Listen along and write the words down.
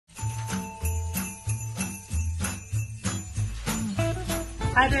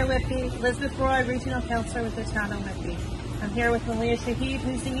Hi there, Whitby. Elizabeth Roy, Regional Councillor with the town of Whitby. I'm here with Maleeha Shahid,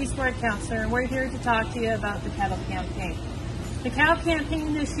 who's the East Ward Councillor, and we're here to talk to you about the Kettle campaign. The Kettle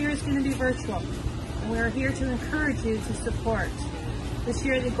campaign this year is going to be virtual, and we're here to encourage you to support. This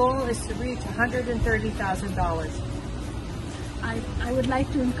year the goal is to reach $130,000. I would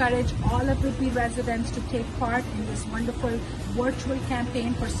like to encourage all of Whitby residents to take part in this wonderful virtual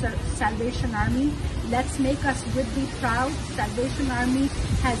campaign for Salvation Army. Let's make us Whitby proud. Salvation Army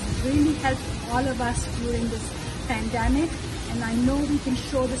has really helped all of us during this pandemic, and I know we can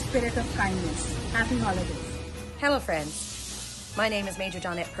show the spirit of kindness. Happy holidays. Hello friends, my name is Major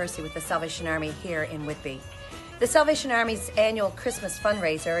Donette Percy with the Salvation Army here in Whitby. The Salvation Army's annual Christmas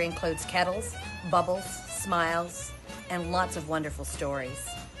fundraiser includes kettles, bubbles, smiles, and lots of wonderful stories.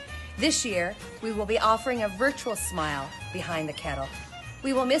 This year, we will be offering a virtual smile behind the kettle.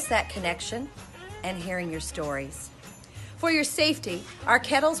 We will miss that connection and hearing your stories. For your safety, our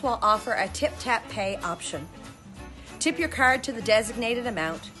kettles will offer a tip-tap pay option. Tip your card to the designated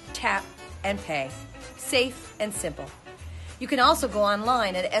amount, tap, and pay. Safe and simple. You can also go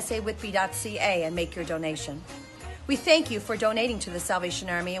online at sawhitby.ca and make your donation. We thank you for donating to the Salvation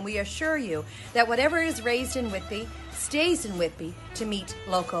Army, and we assure you that whatever is raised in Whitby stays in Whitby to meet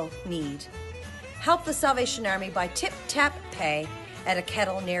local need. Help the Salvation Army by tip-tap pay at a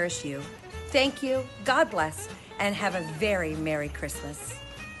kettle nearest you. Thank you, God bless, and have a very Merry Christmas.